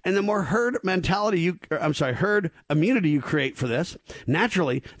 And the more herd immunity you create for this,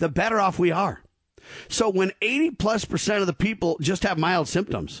 naturally, the better off we are. So when 80+% of the people just have mild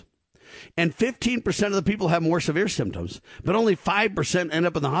symptoms and 15% of the people have more severe symptoms, but only 5% end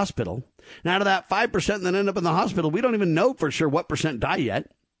up in the hospital. Now, out of that 5% that end up in the hospital, we don't even know for sure what percent die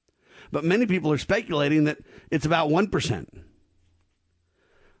yet. But many people are speculating that it's about 1%.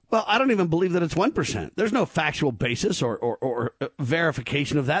 Well, I don't even believe that it's 1%. There's no factual basis or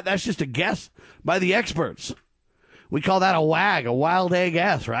verification of that. That's just a guess by the experts. We call that a WAG, a wild egg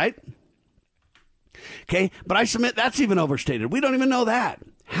guess, right? Okay, but I submit that's even overstated. We don't even know that.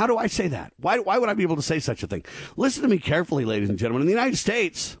 How do I say that? Why would I be able to say such a thing? Listen to me carefully, ladies and gentlemen. In the United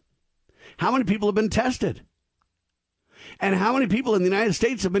States, how many people have been tested? And how many people in the United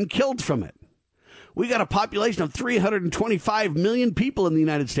States have been killed from it? We got a population of 325 million people in the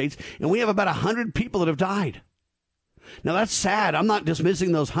United States, and we have about 100 people that have died. Now, that's sad. I'm not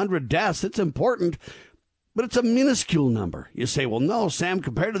dismissing those 100 deaths. It's important, but it's a minuscule number. You say, well, no, Sam,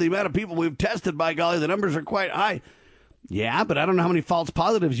 compared to the amount of people we've tested, by golly, the numbers are quite high. Yeah, but I don't know how many false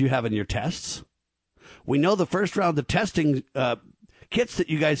positives you have in your tests. We know the first round of testing kits that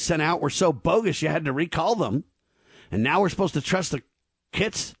you guys sent out were so bogus you had to recall them. And now we're supposed to trust the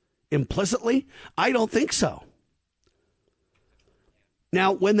kits implicitly? I don't think so.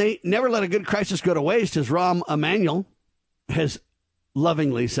 Now, when they never let a good crisis go to waste, as Rahm Emanuel has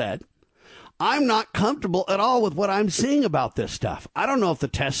lovingly said, I'm not comfortable at all with what I'm seeing about this stuff. I don't know if the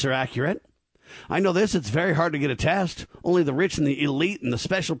tests are accurate. I know this, it's very hard to get a test. Only the rich and the elite and the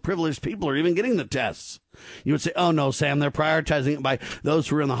special privileged people are even getting the tests. You would say, oh, no, Sam, they're prioritizing it by those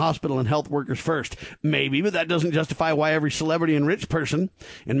who are in the hospital and health workers first. Maybe, but that doesn't justify why every celebrity and rich person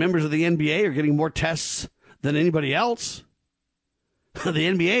and members of the NBA are getting more tests than anybody else. The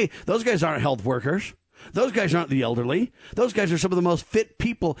NBA, those guys aren't health workers. Those guys aren't the elderly. Those guys are some of the most fit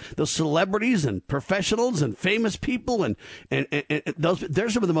people, those celebrities and professionals and famous people. And they're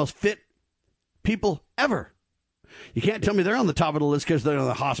some of the most fit people ever. You can't tell me they're on the top of the list because they're in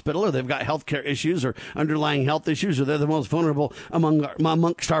the hospital or they've got health care issues or underlying health issues or they're the most vulnerable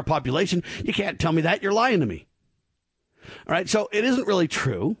amongst our population. You can't tell me that. You're lying to me. All right, so it isn't really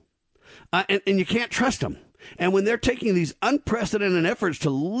true, and you can't trust them. And when they're taking these unprecedented efforts to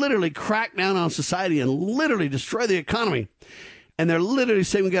literally crack down on society and literally destroy the economy, and they're literally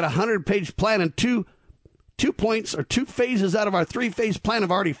saying we got a 100-page plan and two points or two phases out of our 3-phase plan have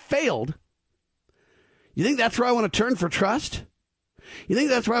already failed, you think that's where I want to turn for trust? You think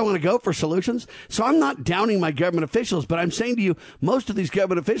that's where I want to go for solutions? So I'm not downing my government officials, but I'm saying to you, most of these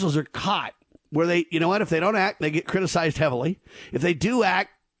government officials are caught where they, you know what, if they don't act, they get criticized heavily. If they do act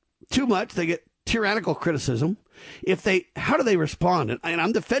too much, they get tyrannical criticism. How do they respond? And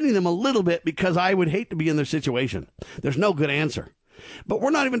I'm defending them a little bit because I would hate to be in their situation. There's no good answer. But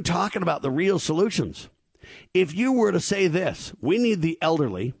we're not even talking about the real solutions. If you were to say this, we need the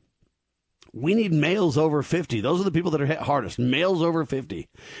elderly, we need males over 50. Those are the people that are hit hardest, males over 50.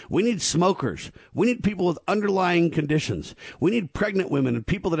 We need smokers. We need people with underlying conditions. We need pregnant women and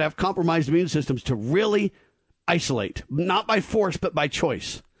people that have compromised immune systems to really isolate, not by force, but by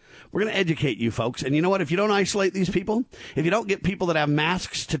choice. We're going to educate you folks. And you know what? If you don't isolate these people, if you don't get people that have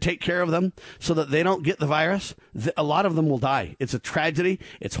masks to take care of them so that they don't get the virus, a lot of them will die. It's a tragedy.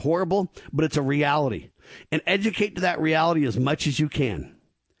 It's horrible, but it's a reality. And educate to that reality as much as you can.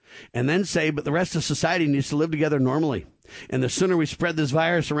 And then say, but the rest of society needs to live together normally. And the sooner we spread this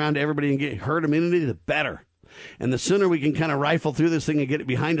virus around to everybody and get herd immunity, the better. And the sooner we can kind of rifle through this thing and get it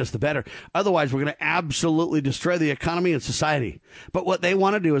behind us, the better. Otherwise, we're going to absolutely destroy the economy and society. But what they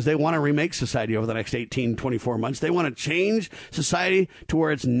want to do is they want to remake society over the next 18, 24 months. They want to change society to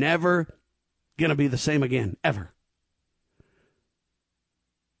where it's never going to be the same again, ever.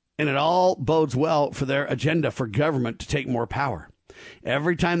 And it all bodes well for their agenda for government to take more power.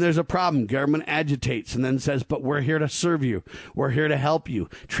 Every time there's a problem, government agitates and then says, but we're here to serve you. We're here to help you.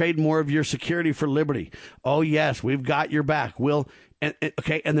 Trade more of your security for liberty. Oh, yes, we've got your back. And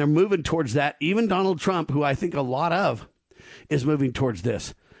they're moving towards that. Even Donald Trump, who I think a lot of, is moving towards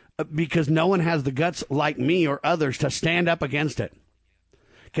this because no one has the guts like me or others to stand up against it.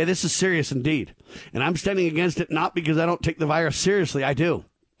 Okay, this is serious indeed. And I'm standing against it not because I don't take the virus seriously. I do.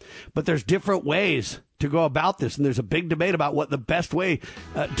 But there's different ways to go about this, and there's a big debate about what the best way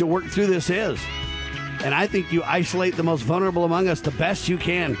to work through this is. And I think you isolate the most vulnerable among us the best you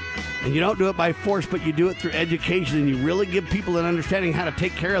can. And you don't do it by force, but you do it through education, and you really give people an understanding how to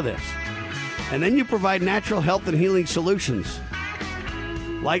take care of this. And then you provide natural health and healing solutions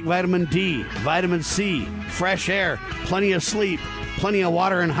like vitamin D, vitamin C, fresh air, plenty of sleep, plenty of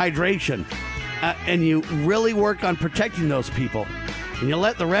water and hydration. And you really work on protecting those people. And you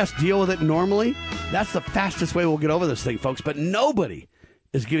let the rest deal with it normally. That's the fastest way we'll get over this thing, folks. But nobody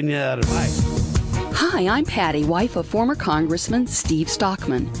is giving you that advice. Hi, I'm Patty, wife of former Congressman Steve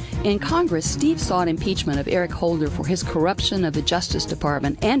Stockman. In Congress, Steve sought impeachment of Eric Holder for his corruption of the Justice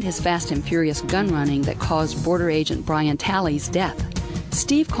Department and his fast and furious gun running that caused border agent Brian Talley's death.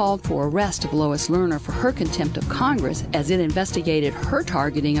 Steve called for arrest of Lois Lerner for her contempt of Congress as it investigated her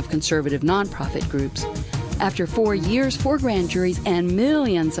targeting of conservative nonprofit groups. After 4 years, 4 grand juries, and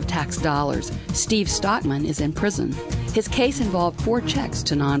millions of tax dollars, Steve Stockman is in prison. His case involved 4 checks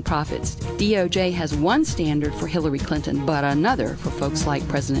to nonprofits. DOJ has one standard for Hillary Clinton, but another for folks like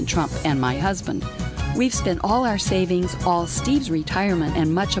President Trump and my husband. We've spent all our savings, all Steve's retirement,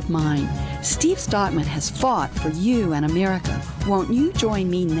 and much of mine. Steve Stockman has fought for you and America. Won't you join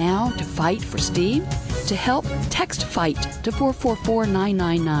me now to fight for Steve? To help, text FIGHT to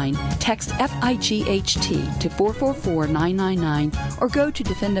 444-999. Text FIGHT to 444-999 or go to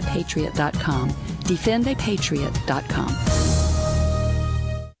defendapatriot.com.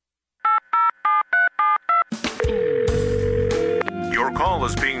 defendapatriot.com. call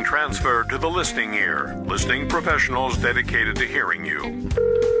is being transferred to the listening ear. Listening professionals dedicated to hearing you.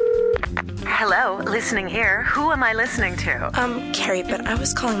 Hello, listening ear. Who am I listening to? Carrie, but I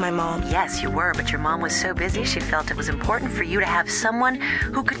was calling my mom. Yes, you were, but your mom was so busy she felt it was important for you to have someone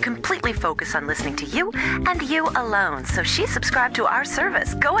who could completely focus on listening to you and you alone. So she subscribed to our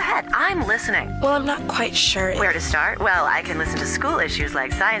service. Go ahead, I'm listening. Well, I'm not quite sure. Where to start? Well, I can listen to school issues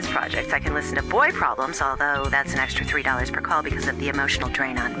like science projects. I can listen to boy problems, although that's an extra $3 per call because of the emotional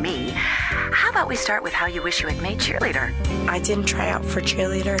drain on me. How about we start with how you wish you had made cheerleader? I didn't try out for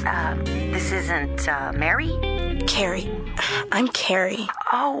cheerleader. This isn't Mary? Carrie. I'm Carrie.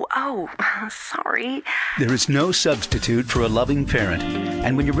 Oh, sorry. There is no substitute for a loving parent.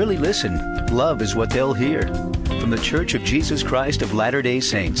 And when you really listen, love is what they'll hear. From the Church of Jesus Christ of Latter-day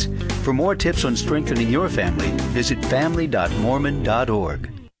Saints. For more tips on strengthening your family, visit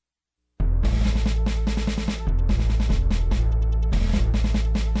family.mormon.org.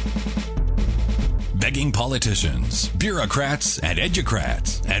 Begging politicians, bureaucrats, and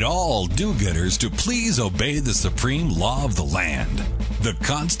educrats, and all do-gooders to please obey the supreme law of the land, the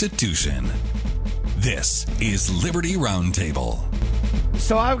Constitution. This is Liberty Roundtable.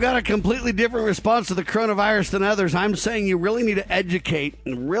 So I've got a completely different response to the coronavirus than others. I'm saying you really need to educate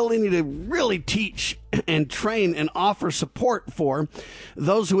and really need to teach and train and offer support for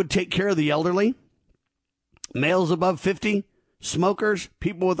those who would take care of the elderly, males above 50, smokers,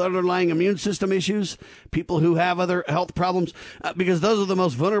 people with underlying immune system issues, people who have other health problems, because those are the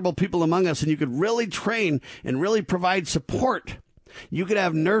most vulnerable people among us, and you could really train and really provide support. You could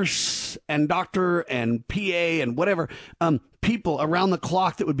have nurse and doctor and PA and whatever, people around the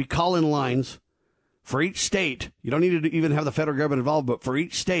clock that would be call-in lines for each state. You don't need to even have the federal government involved, but for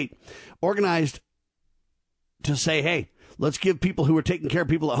each state, organized to say, hey, let's give people who are taking care of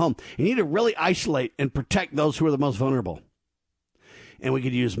people at home. You need to really isolate and protect those who are the most vulnerable. And we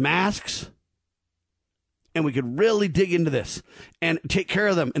could use masks, and we could really dig into this and take care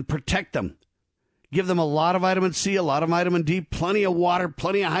of them and protect them. Give them a lot of vitamin C, a lot of vitamin D, plenty of water,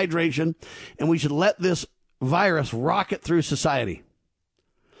 plenty of hydration, and we should let this virus rocket through society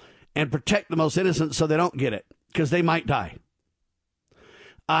and protect the most innocent so they don't get it, because they might die.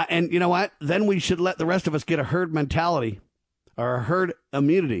 And you know what? Then we should let the rest of us get a herd mentality or a herd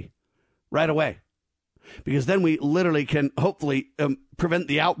immunity right away. Because then we literally can hopefully prevent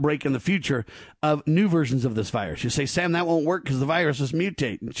the outbreak in the future of new versions of this virus. You say, Sam, that won't work because the viruses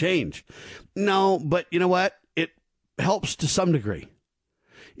mutate and change. No, but you know what? It helps to some degree.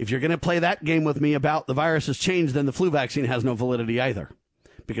 If you're going to play that game with me about the virus has changed, then the flu vaccine has no validity either.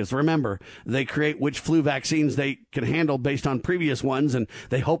 Because remember, they create which flu vaccines they can handle based on previous ones, and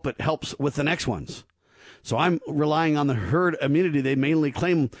they hope it helps with the next ones. So I'm relying on the herd immunity they mainly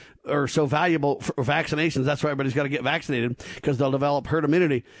claim are so valuable for vaccinations. That's why everybody's got to get vaccinated, because they'll develop herd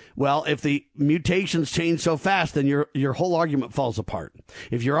immunity. Well, if the mutations change so fast, then your whole argument falls apart.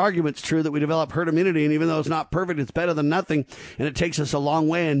 If your argument's true that we develop herd immunity, and even though it's not perfect, it's better than nothing, and it takes us a long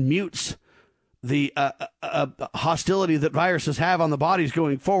way and mutes the hostility that viruses have on the bodies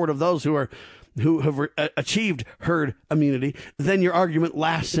going forward of those who have achieved herd immunity, then your argument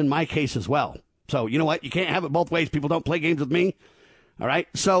lasts in my case as well. So, you know what? You can't have it both ways. People don't play games with me. All right?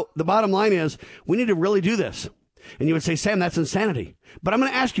 So the bottom line is we need to really do this. And you would say, Sam, that's insanity. But I'm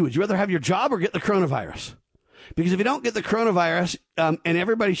going to ask you, would you rather have your job or get the coronavirus? Because if you don't get the coronavirus and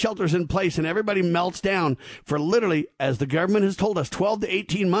everybody shelters in place and everybody melts down for literally, as the government has told us, 12 to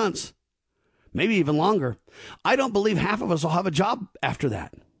 18 months, maybe even longer, I don't believe half of us will have a job after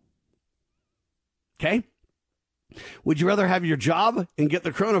that. Okay? Would you rather have your job and get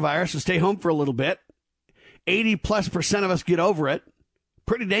the coronavirus and stay home for a little bit? 80+% of us get over it.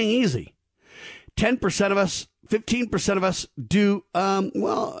 Pretty dang easy. 10% of us, 15% of us do,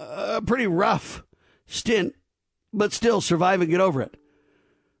 a pretty rough stint, but still survive and get over it.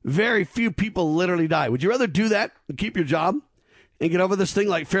 Very few people literally die. Would you rather do that and keep your job and get over this thing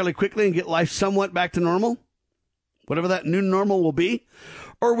like fairly quickly and get life somewhat back to normal? Whatever that new normal will be.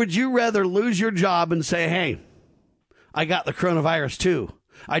 Or would you rather lose your job and say, hey, I got the coronavirus too.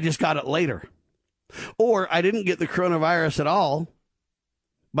 I just got it later. Or I didn't get the coronavirus at all,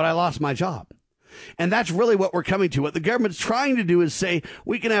 but I lost my job. And that's really what we're coming to. What the government's trying to do is say,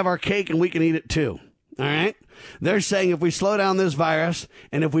 we can have our cake and we can eat it too. All right? They're saying if we slow down this virus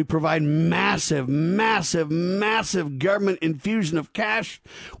and if we provide massive, massive, massive government infusion of cash,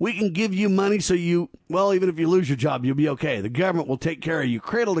 we can give you money so even if you lose your job, you'll be okay. The government will take care of you,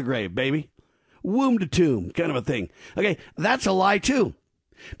 cradle to grave, baby. Womb to tomb kind of a thing. Okay, that's a lie too.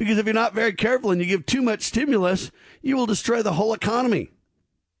 Because if you're not very careful and you give too much stimulus, you will destroy the whole economy.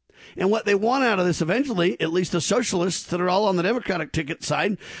 And what they want out of this eventually, at least the socialists that are all on the Democratic ticket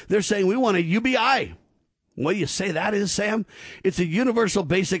side, they're saying we want a UBI. What do you say that is, Sam? It's a universal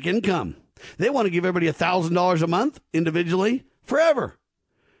basic income. They want to give everybody $1,000 a month individually forever.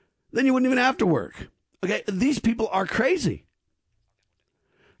 Then you wouldn't even have to work. Okay, these people are crazy.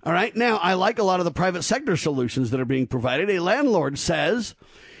 All right, now I like a lot of the private sector solutions that are being provided. A landlord says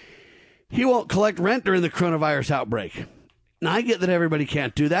he won't collect rent during the coronavirus outbreak. Now, I get that everybody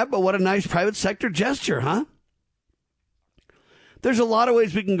can't do that, but what a nice private sector gesture, huh? There's a lot of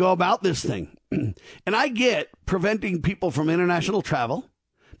ways we can go about this thing. And I get preventing people from international travel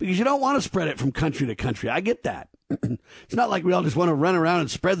because you don't want to spread it from country to country. I get that. It's not like we all just want to run around and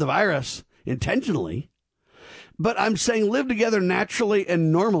spread the virus intentionally. But I'm saying live together naturally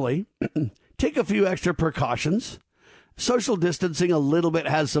and normally. Take a few extra precautions. Social distancing a little bit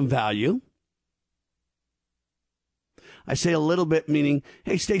has some value. I say a little bit meaning,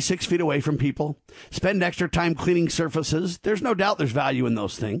 hey, stay 6 feet away from people. Spend extra time cleaning surfaces. There's no doubt there's value in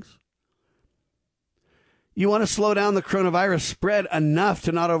those things. You want to slow down the coronavirus spread enough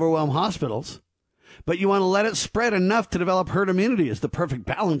to not overwhelm hospitals, but you want to let it spread enough to develop herd immunity is the perfect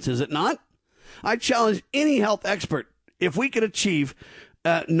balance, is it not? I challenge any health expert, if we could achieve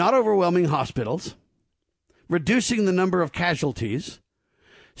not overwhelming hospitals, reducing the number of casualties,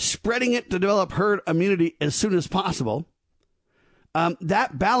 spreading it to develop herd immunity as soon as possible,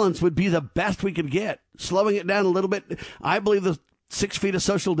 that balance would be the best we could get. Slowing it down a little bit. I believe the 6 feet of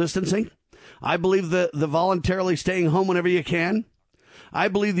social distancing. I believe the voluntarily staying home whenever you can. I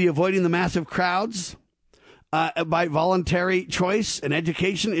believe the avoiding the massive crowds by voluntary choice and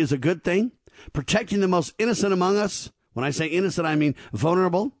education is a good thing. Protecting the most innocent among us. When I say innocent, I mean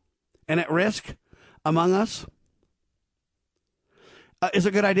vulnerable and at risk among us is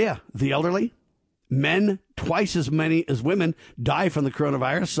a good idea. The elderly, men, twice as many as women die from the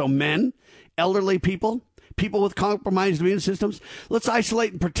coronavirus. So men, elderly people, people with compromised immune systems, let's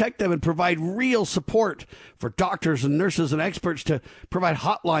isolate and protect them and provide real support for doctors and nurses and experts to provide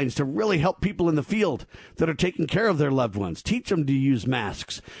hotlines to really help people in the field that are taking care of their loved ones. Teach them to use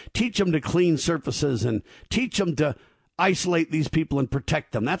masks, teach them to clean surfaces, and teach them to isolate these people and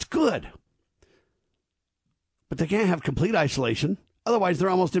protect them. That's good. But they can't have complete isolation. Otherwise, they're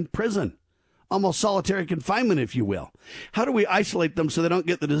almost in prison, almost solitary confinement, if you will. How do we isolate them so they don't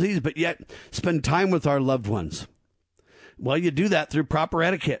get the disease, but yet spend time with our loved ones? Well, you do that through proper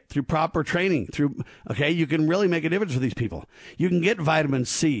etiquette, through proper training, you can really make a difference for these people. You can get vitamin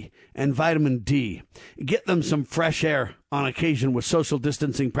C and vitamin D. Get them some fresh air on occasion with social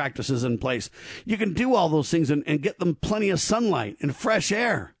distancing practices in place. You can do all those things and get them plenty of sunlight and fresh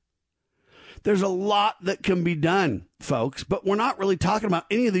air. There's a lot that can be done, folks, but we're not really talking about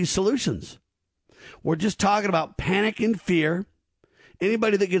any of these solutions. We're just talking about panic and fear.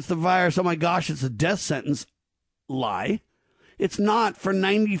 Anybody that gets the virus, oh my gosh, it's a death sentence. Lie. It's not for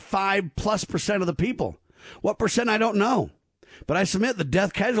 95+% of the people. What percent, I don't know. But I submit the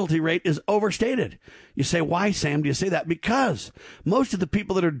death casualty rate is overstated. You say, why, Sam, do you say that? Because most of the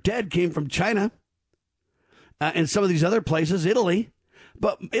people that are dead came from China and some of these other places, Italy.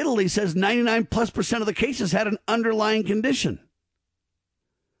 But Italy says 99+% of the cases had an underlying condition,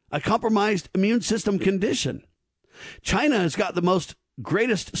 a compromised immune system condition. China has got the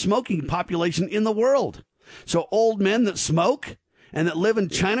greatest smoking population in the world. So old men that smoke and that live in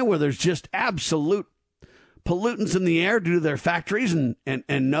China where there's just absolute pollutants in the air due to their factories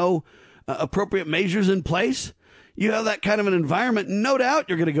and no appropriate measures in place, you have that kind of an environment, no doubt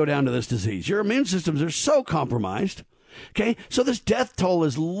you're going to go down to this disease. Your immune systems are so compromised. Okay, so this death toll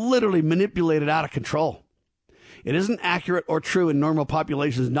is literally manipulated out of control. It isn't accurate or true in normal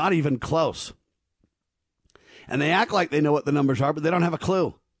populations, not even close. And they act like they know what the numbers are, but they don't have a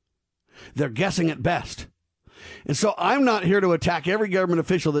clue. They're guessing at best. And so I'm not here to attack every government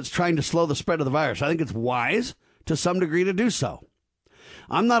official that's trying to slow the spread of the virus. I think it's wise to some degree to do so.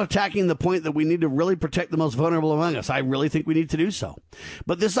 I'm not attacking the point that we need to really protect the most vulnerable among us. I really think we need to do so.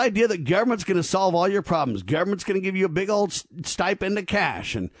 But this idea that government's going to solve all your problems, government's going to give you a big old stipend of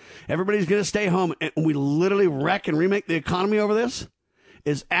cash, and everybody's going to stay home, and we literally wreck and remake the economy over this,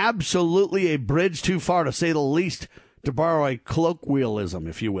 is absolutely a bridge too far, to say the least, to borrow a colloquialism,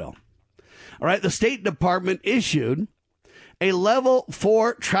 if you will. All right, the State Department issued a level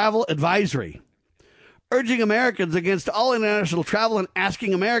 4 travel advisory, urging Americans against all international travel and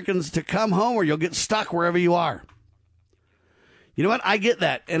asking Americans to come home or you'll get stuck wherever you are. You know what? I get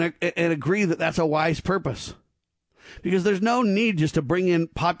that and agree that that's a wise purpose, because there's no need just to bring in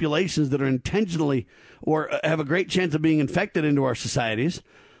populations that are intentionally or have a great chance of being infected into our societies.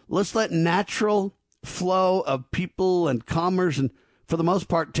 Let's let natural flow of people and commerce and for the most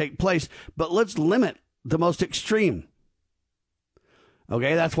part, take place, but let's limit the most extreme.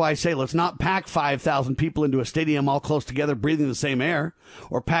 Okay, that's why I say let's not pack 5,000 people into a stadium all close together breathing the same air,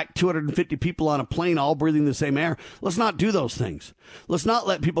 or pack 250 people on a plane all breathing the same air. Let's not do those things. Let's not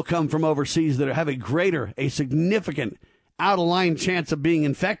let people come from overseas that have a significant out-of-line chance of being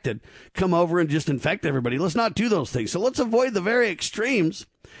infected come over and just infect everybody. Let's not do those things. So let's avoid the very extremes.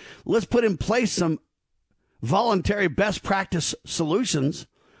 Let's put in place some voluntary best practice solutions,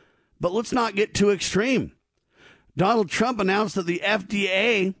 but let's not get too extreme. Donald Trump announced that the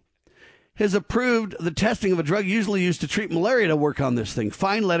FDA has approved the testing of a drug usually used to treat malaria to work on this thing.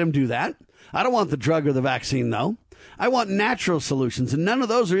 Fine, let him do that. I don't want the drug or the vaccine, though. I want natural solutions, and none of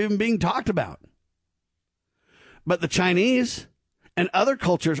those are even being talked about. But the Chinese and other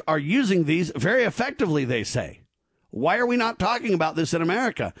cultures are using these very effectively, they say. Why are we not talking about this in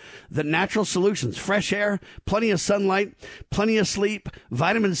America? The natural solutions, fresh air, plenty of sunlight, plenty of sleep,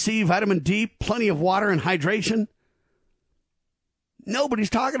 vitamin C, vitamin D, plenty of water and hydration. Nobody's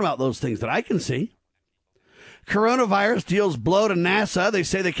talking about those things that I can see. Coronavirus deals blow to NASA. They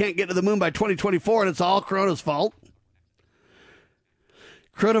say they can't get to the moon by 2024, and it's all Corona's fault.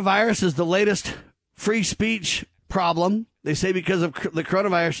 Coronavirus is the latest free speech problem. They say because of the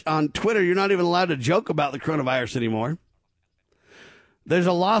coronavirus on Twitter, you're not even allowed to joke about the coronavirus anymore. There's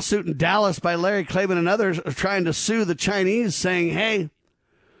a lawsuit in Dallas by Larry Klayman and others trying to sue the Chinese, saying, hey,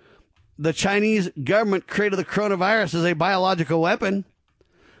 the Chinese government created the coronavirus as a biological weapon.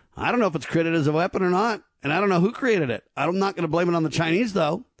 I don't know if it's created as a weapon or not, and I don't know who created it. I'm not going to blame it on the Chinese,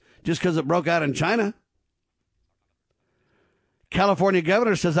 though, just because it broke out in China. California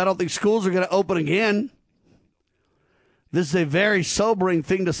governor says, I don't think schools are going to open again. This is a very sobering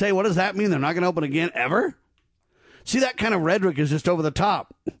thing to say. What does that mean? They're not going to open again ever? See, that kind of rhetoric is just over the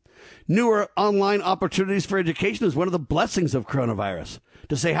top. Newer online opportunities for education is one of the blessings of coronavirus.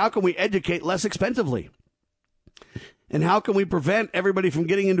 To say, how can we educate less expensively? And how can we prevent everybody from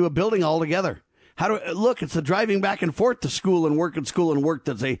getting into a building altogether? Look, it's the driving back and forth to school and work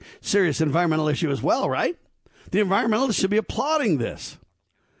that's a serious environmental issue as well, right? The environmentalists should be applauding this.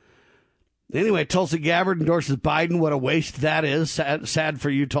 Anyway, Tulsi Gabbard endorses Biden. What a waste that is. Sad for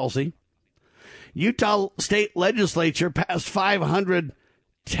you, Tulsi. Utah state legislature passed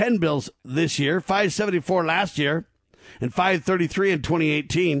 510 bills this year, 574 last year, and 533 in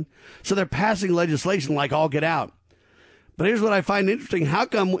 2018. So they're passing legislation like all get out. But here's what I find interesting. How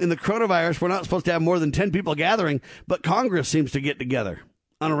come in the coronavirus we're not supposed to have more than 10 people gathering, but Congress seems to get together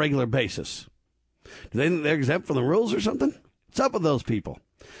on a regular basis? Do they think they're exempt from the rules or something? What's up with those people?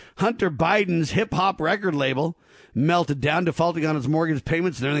 Hunter Biden's hip-hop record label melted down, defaulting on its mortgage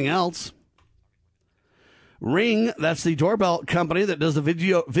payments and everything else. Ring, that's the doorbell company that does the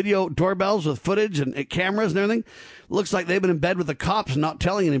video doorbells with footage and cameras and everything. Looks like they've been in bed with the cops and not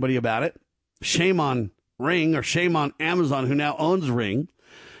telling anybody about it. Shame on Ring, or shame on Amazon, who now owns Ring.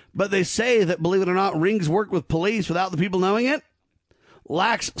 But they say that, believe it or not, Ring's work with police without the people knowing it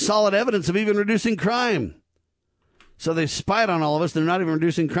lacks solid evidence of even reducing crime. So they spied on all of us. They're not even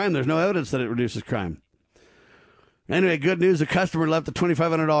reducing crime. There's no evidence that it reduces crime. Anyway, good news. A customer left a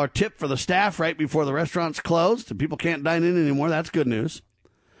 $2,500 tip for the staff right before the restaurant's closed, and people can't dine in anymore. That's good news.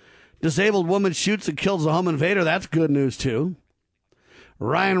 Disabled woman shoots and kills a home invader. That's good news, too.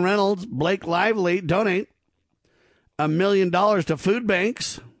 Ryan Reynolds, Blake Lively donate $1 million to food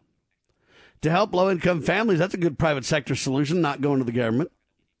banks to help low-income families. That's a good private sector solution, not going to the government.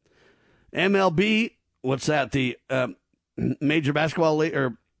 MLB, what's that? The Major Basketball League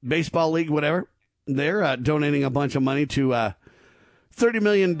or Baseball League, whatever. They're donating a bunch of money to $30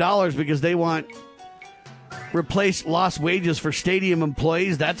 million because they want replace lost wages for stadium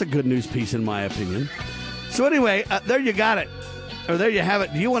employees. That's a good news piece, in my opinion. So anyway, there you got it. Or there you have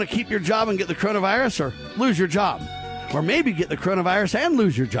it. Do you want to keep your job and get the coronavirus, or lose your job? Or maybe get the coronavirus and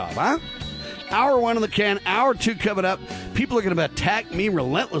lose your job, huh? Hour 1 in the can, hour 2 coming up. People are going to attack me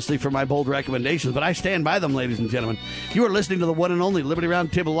relentlessly for my bold recommendations, but I stand by them, ladies and gentlemen. You are listening to the one and only Liberty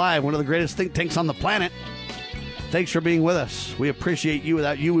Roundtable Live, one of the greatest think tanks on the planet. Thanks for being with us. We appreciate you.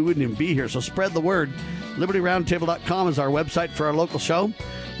 Without you, we wouldn't even be here. So spread the word. LibertyRoundtable.com is our website for our local show.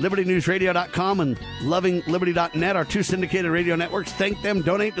 LibertyNewsRadio.com and LovingLiberty.net, our 2 syndicated radio networks. Thank them.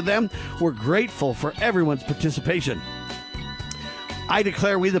 Donate to them. We're grateful for everyone's participation. I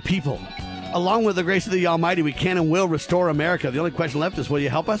declare we the people, along with the grace of the Almighty, we can and will restore America. The only question left is, will you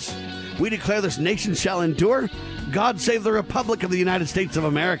help us? We declare this nation shall endure. God save the Republic of the United States of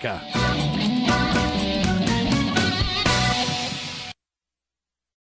America.